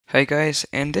Hey guys,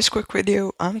 in this quick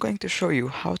video I'm going to show you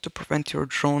how to prevent your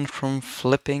drone from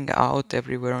flipping out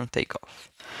everywhere on takeoff.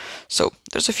 So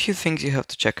there's a few things you have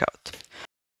to check out.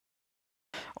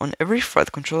 On every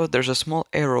flight controller there's a small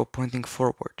arrow pointing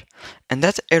forward, and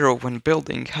that arrow when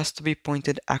building has to be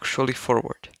pointed actually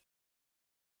forward.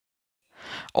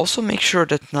 Also make sure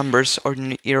that numbers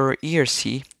on your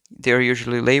ERC, they're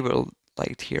usually labeled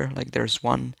like here, like there's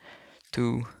 1,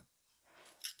 2,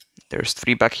 there's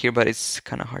 3 back here, but it's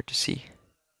kind of hard to see.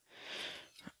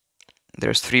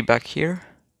 There's 3 back here.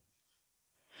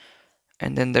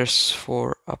 And then there's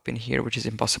 4 up in here, which is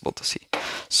impossible to see.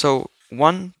 So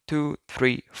 1, 2,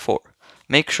 3, 4.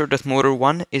 Make sure that motor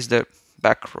 1 is the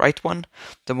back right one,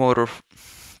 the motor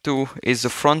 2 is the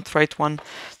front right one,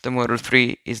 the motor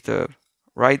 3 is the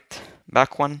right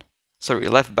back one, sorry,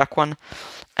 left back one,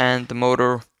 and the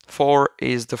motor 4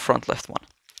 is the front left one.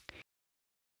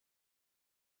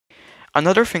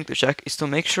 Another thing to check is to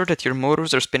make sure that your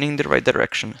motors are spinning in the right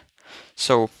direction.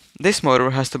 So this motor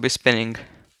has to be spinning.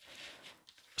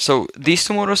 So these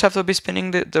two motors have to be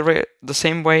spinning the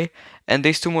same way, and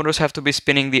these two motors have to be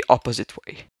spinning the opposite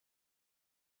way.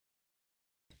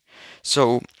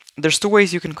 So there's two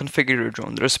ways you can configure your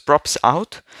drone. There's props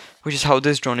out, which is how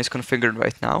this drone is configured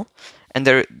right now, and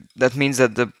that means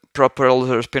that the propellers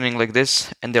are spinning like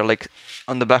this, and they're like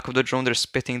on the back of the drone they're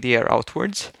spitting the air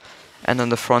outwards, and on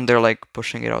the front they're like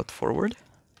pushing it out forward.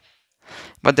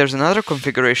 But there's another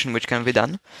configuration which can be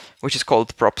done, which is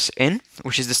called props in,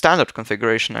 which is the standard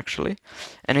configuration actually,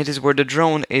 and it is where the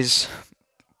drone is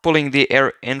pulling the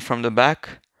air in from the back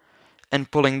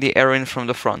and pulling the air in from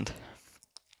the front.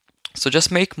 So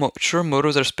just make sure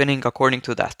motors are spinning according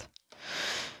to that.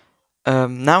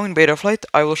 Now in Betaflight,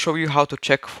 I will show you how to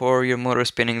check for your motor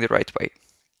spinning the right way.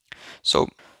 So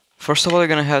first of all, you're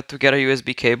gonna have to get a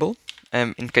USB cable.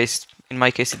 In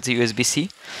my case, it's a USB-C,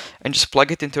 and just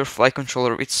plug it into your flight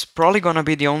controller. It's probably gonna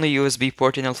be the only USB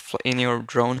port in your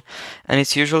drone, and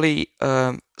it's usually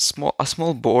a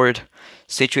small board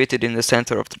situated in the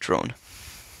center of the drone.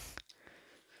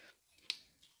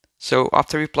 So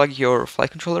after you plug your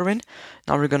flight controller in,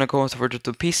 now we're gonna go over to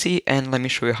the PC and let me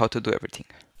show you how to do everything.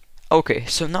 Okay,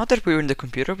 so now that we're in the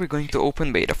computer, we're going to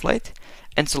open Betaflight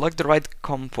and select the right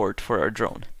COM port for our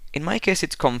drone. In my case,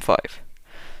 it's COM5.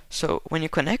 So when you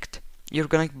connect, you're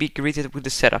going to be greeted with the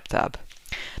Setup tab.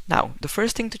 Now, the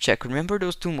first thing to check, remember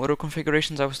those two motor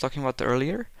configurations I was talking about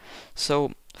earlier?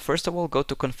 So first of all, go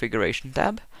to Configuration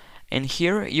tab, and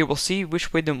here you will see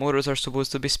which way the motors are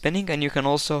supposed to be spinning, and you can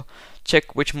also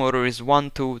check which motor is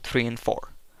 1, 2, 3, and 4.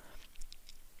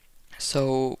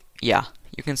 So yeah,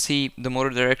 you can see the motor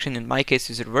direction in my case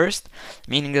is reversed,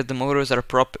 meaning that the motors are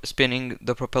spinning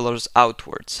the propellers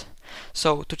outwards.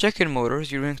 So to check your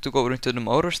motors, you're going to go into the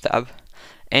Motors tab,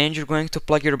 and you're going to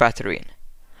plug your battery in.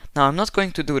 Now I'm not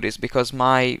going to do this because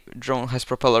my drone has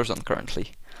propellers on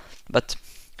currently, but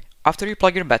after you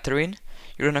plug your battery in,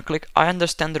 you're gonna click I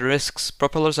understand the risks,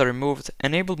 propellers are removed,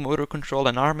 enable motor control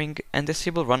and arming, and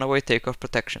disable runaway takeoff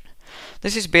protection.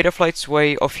 This is Betaflight's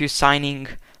way of you signing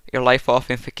your life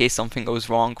off in case something goes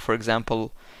wrong. For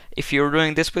example, if you're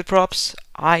doing this with props,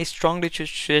 I strongly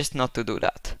suggest not to do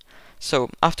that.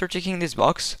 So after checking this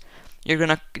box, you're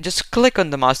gonna just click on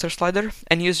the master slider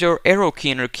and use your arrow key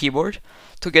on your keyboard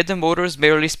to get the motors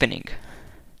barely spinning.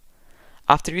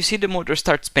 After you see the motor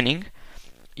start spinning,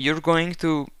 you're going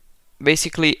to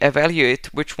basically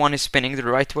evaluate which one is spinning the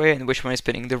right way and which one is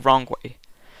spinning the wrong way.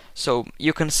 So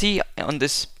you can see on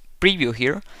this preview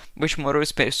here which motor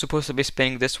is supposed to be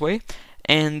spinning this way,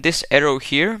 and this arrow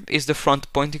here is the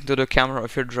front pointing to the camera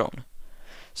of your drone.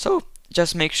 So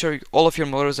just make sure all of your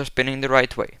motors are spinning the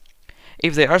right way.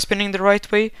 If they are spinning the right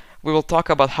way, we will talk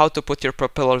about how to put your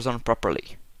propellers on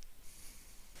properly.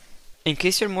 In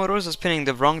case your motors are spinning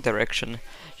the wrong direction,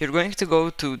 you're going to go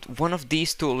to one of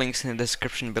these two links in the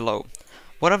description below.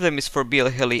 One of them is for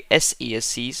BLHeli S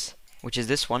ESCs, which is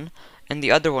this one, and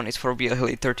the other one is for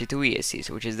BLHeli 32 ESCs,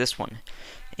 which is this one.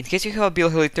 In case you have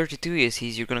BLHeli 32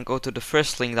 ESCs, you're gonna go to the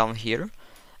first link down here,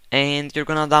 and you're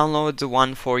gonna download the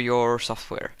one for your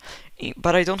software.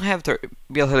 But I don't have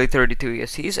BLHeli 32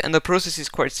 ESCs, and the process is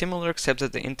quite similar, except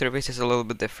that the interface is a little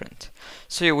bit different.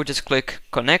 So you would just click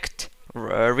Connect,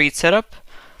 Read Setup,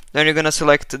 then you're gonna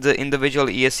select the individual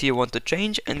ESC you want to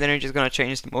change, and then you're just gonna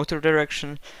change the motor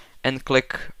direction and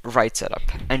click Write Setup,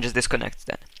 and just disconnect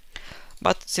then.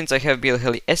 But since I have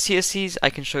BLHeli S ESCs, I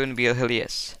can show you in BLHeli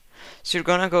S. So you're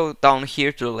gonna go down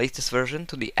here to the latest version,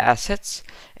 to the assets,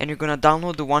 and you're gonna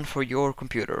download the one for your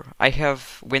computer. I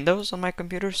have Windows on my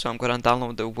computer, so I'm gonna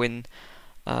download the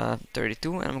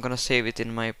Win32, and I'm gonna save it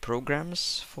in my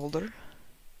programs folder.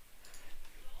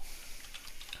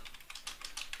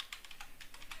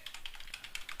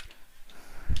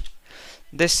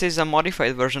 This is a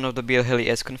modified version of the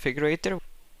BLHeliS configurator.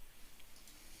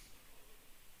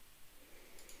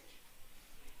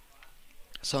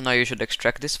 So now you should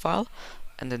extract this file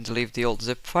and then delete the old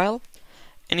zip file.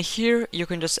 And here you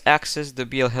can just access the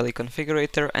BLHeli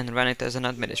configurator and run it as an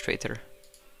administrator.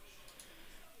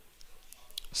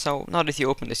 So now that you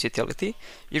open this utility,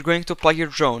 you're going to plug your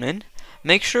drone in.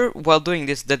 Make sure while doing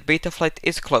this that Betaflight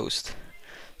is closed.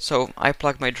 So I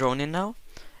plug my drone in now,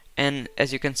 and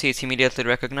as you can see it's immediately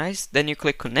recognized. Then you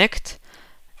click connect,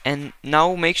 and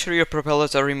now make sure your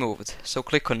propellers are removed. So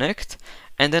click connect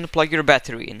and then plug your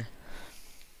battery in.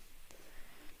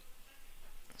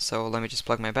 So let me just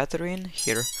plug my battery in.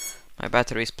 Here my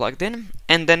battery is plugged in,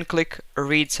 and then click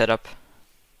read setup.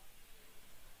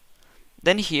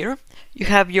 Then here you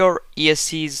have your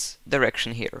ESC's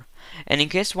direction here, and in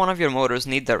case one of your motors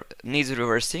needs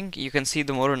reversing, you can see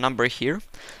the motor number here,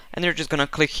 and you're just gonna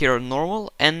click here on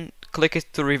normal and click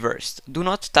it to reverse. Do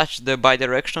not touch the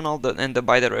bidirectional and the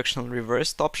bidirectional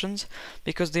reversed options,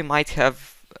 because they might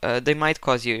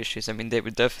cause you issues. I mean, they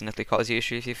would definitely cause you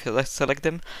issues if you select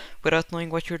them without knowing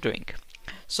what you're doing.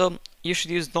 So you should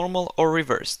use normal or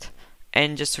reversed,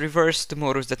 and just reverse the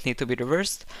motors that need to be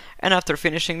reversed. And after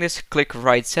finishing this, click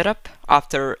write setup.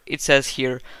 After it says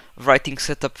here writing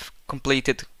setup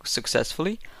completed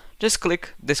successfully, just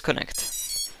click disconnect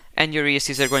and your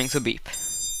ESCs are going to beep.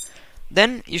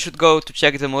 Then you should go to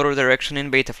check the motor direction in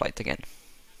Betaflight again.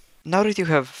 Now that you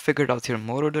have figured out your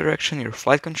motor direction, your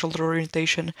flight controller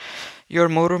orientation, your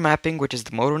motor mapping, which is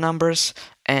the motor numbers,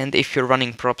 and if you're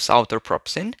running props out or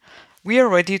props in, we are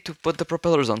ready to put the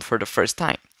propellers on for the first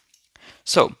time.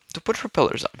 So, to put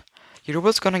propellers on, you're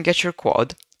always gonna get your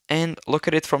quad and look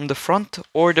at it from the front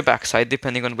or the back side,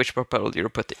 depending on which propeller you're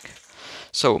putting.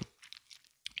 So,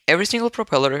 every single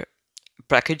propeller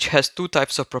package has two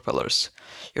types of propellers.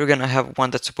 You're gonna have one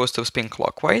that's supposed to spin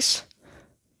clockwise,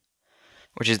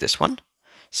 which is this one.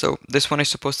 So, this one is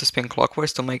supposed to spin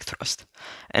clockwise to make thrust.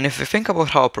 And if you think about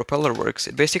how a propeller works,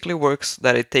 it basically works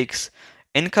that it takes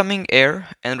incoming air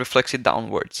and reflects it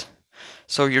downwards.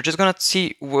 So you're just gonna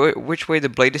see which way the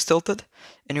blade is tilted,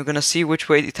 and you're gonna see which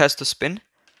way it has to spin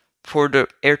for the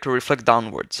air to reflect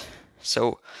downwards.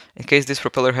 So in case this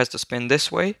propeller has to spin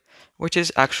this way, which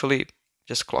is actually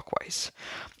just clockwise.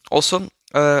 Also,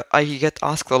 I get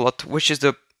asked a lot, which is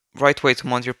the right way to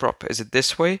mount your prop? Is it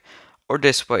this way or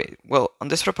this way? Well, on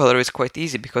this propeller it's quite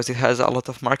easy because it has a lot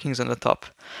of markings on the top.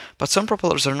 But some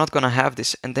propellers are not gonna have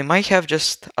this, and they might have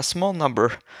just a small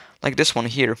number, like this one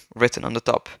here, written on the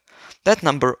top. That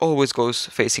number always goes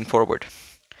facing forward.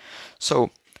 So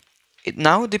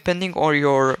now, depending on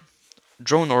your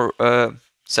drone or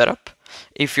setup,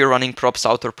 if you're running props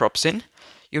out or props in,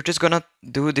 you're just gonna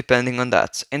do depending on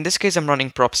that. In this case I'm running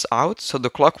props out, so the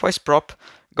clockwise prop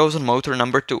goes on motor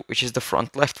number 2, which is the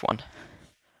front left one.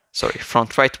 Sorry,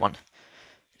 front right one.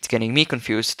 It's getting me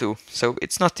confused too, so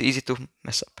it's not easy to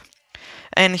mess up.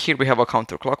 And here we have a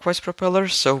counterclockwise propeller,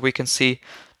 so we can see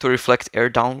to reflect air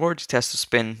downwards it has to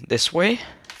spin this way,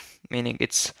 meaning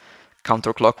it's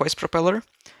counterclockwise propeller.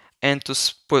 And to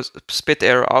spit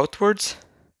air outwards,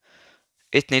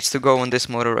 it needs to go on this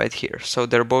motor right here. So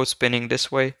they're both spinning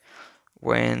this way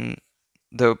when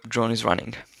the drone is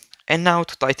running. And now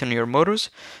to tighten your motors,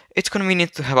 it's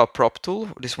convenient to have a prop tool.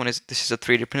 This is a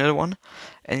 3D printed one,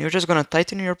 and you're just gonna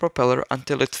tighten your propeller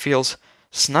until it feels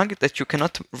snug that you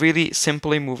cannot really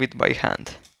simply move it by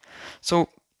hand. So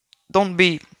don't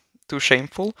be too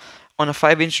shameful. On a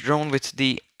 5-inch drone with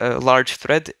the large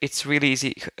thread, it's really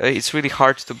easy. It's really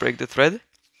hard to break the thread.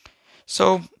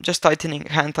 So just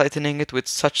hand tightening it with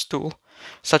such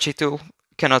a tool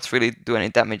cannot really do any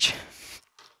damage.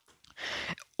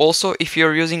 Also, if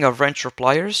you're using a wrench or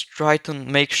pliers, try to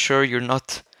make sure you're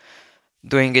not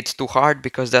doing it too hard,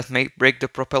 because that may break the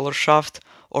propeller shaft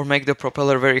or make the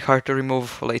propeller very hard to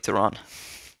remove later on.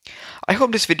 I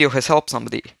hope this video has helped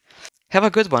somebody. Have a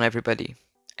good one, everybody,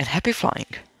 and happy flying!